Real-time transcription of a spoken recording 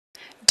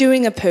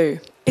Doing a poo.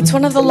 It's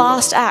one of the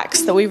last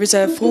acts that we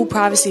reserve full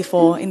privacy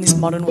for in this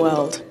modern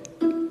world.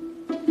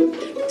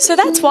 So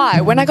that's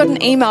why when I got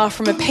an email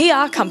from a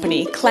PR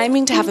company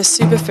claiming to have a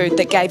superfood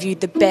that gave you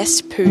the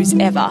best poos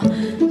ever,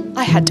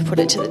 I had to put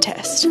it to the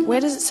test.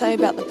 Where does it say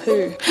about the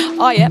poo?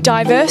 Oh yeah,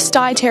 diverse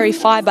dietary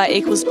fibre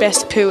equals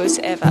best poos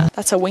ever.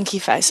 That's a winky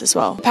face as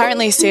well.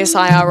 Apparently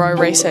CSIRO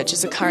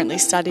researchers are currently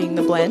studying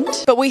the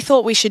blend, but we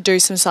thought we should do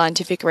some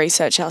scientific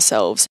research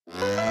ourselves.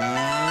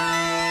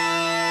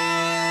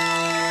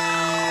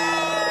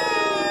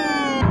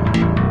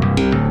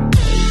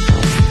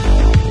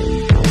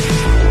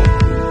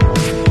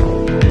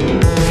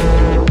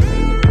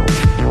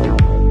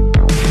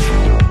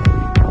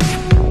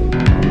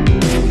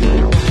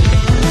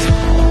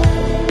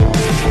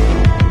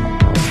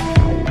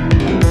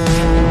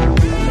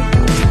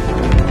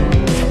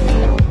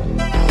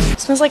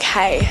 Smells like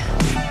hay.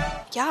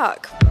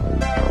 Yuck.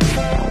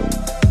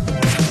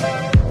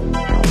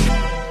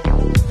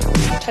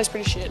 Tastes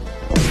pretty shit.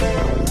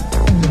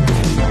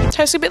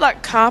 Tastes a bit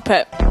like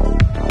carpet.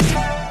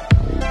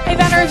 Hey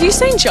Vanna, have you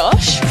seen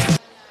Josh?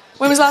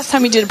 When was the last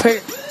time you did a poo?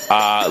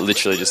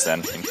 Literally just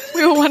then.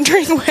 We were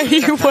wondering where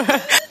you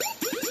were.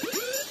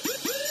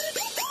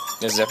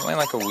 There's definitely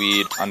like a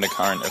weird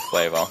undercurrent of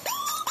flavour.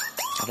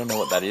 I don't know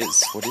what that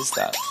is. What is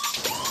that?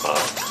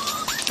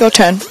 Your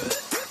turn.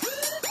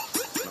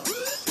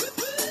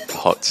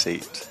 Hot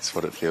seat. That's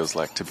what it feels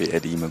like to be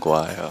Eddie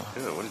Maguire.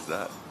 Ew, what is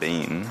that?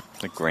 Bean?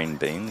 The green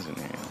beans in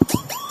here.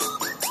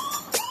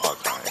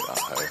 Okay,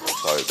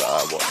 so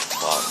bad. What?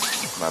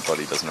 Fuck. My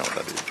body doesn't know what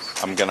that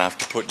is. I'm gonna have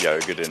to put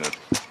yogurt in it.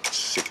 It's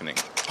sickening.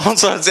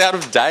 Also, it's out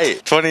of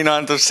date.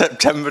 29th of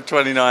September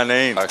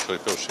 2019. I actually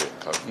feel shit.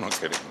 I'm not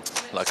kidding.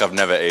 Like, I've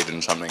never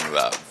eaten something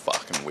that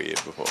fucking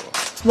weird before.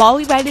 While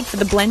we waited for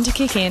the blend to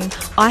kick in,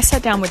 I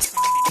sat down with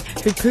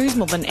who poos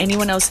more than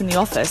anyone else in the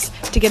office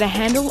to get a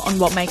handle on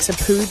what makes a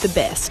poo the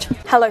best.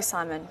 Hello,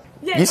 Simon.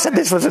 You said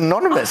this was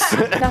anonymous.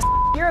 Now,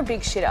 you're a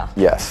big shitter.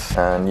 Yes,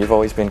 and you've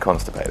always been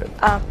constipated.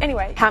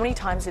 Anyway, how many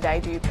times a day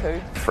do you poo?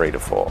 3 to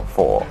 4.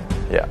 4,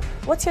 yeah.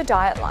 What's your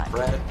diet like?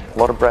 Bread. A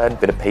lot of bread,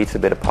 bit of pizza,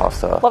 bit of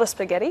pasta. A lot of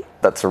spaghetti?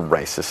 That's a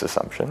racist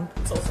assumption.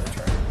 It's also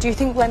true. Do you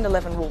think Blend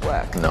 11 will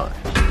work? No.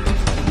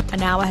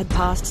 An hour had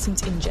passed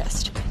since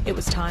ingest. It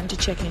was time to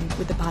check in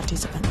with the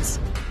participants.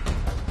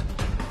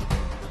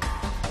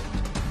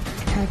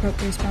 I've got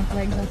goosebump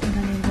legs. I think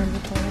I need to go to the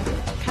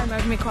toilet. Came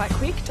over me quite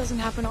quick. Doesn't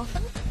happen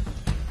often.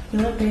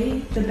 Will it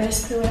be the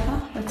best poo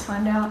ever? Let's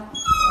find out.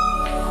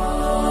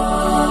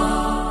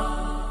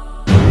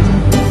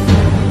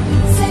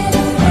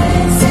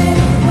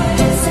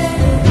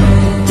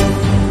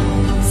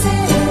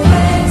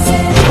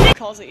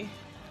 Cosy.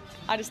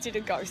 I just did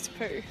a ghost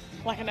poo,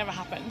 like it never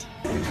happened.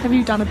 Have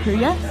you done a poo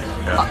yet?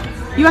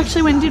 Oh, you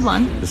actually went and did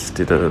one? Just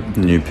did a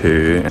new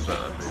poo.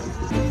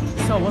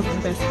 So it wasn't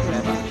the best poo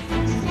ever.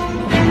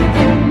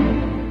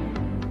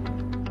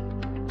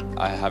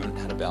 I haven't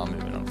had a bowel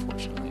movement,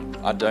 unfortunately.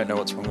 I don't know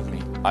what's wrong with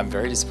me. I'm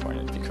very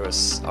disappointed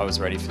because I was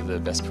ready for the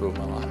best poo of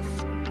my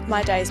life.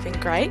 My day's been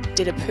great.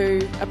 Did a poo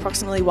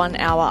approximately 1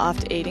 hour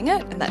after eating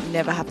it, and that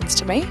never happens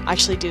to me. I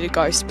actually did a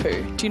ghost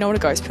poo. Do you know what a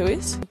ghost poo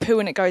is? A poo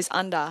and it goes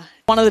under.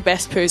 One of the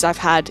best poos I've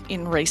had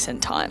in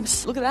recent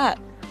times. Look at that.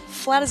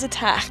 Flat as a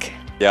tack.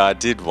 Yeah, I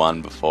did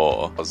one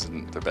before. It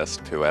wasn't the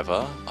best poo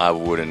ever. I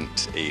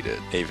wouldn't eat it.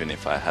 Even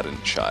if I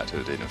hadn't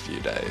shited in a few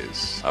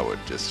days, I would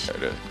just go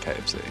to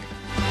KFC.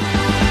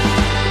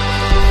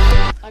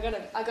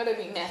 I gotta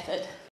be method.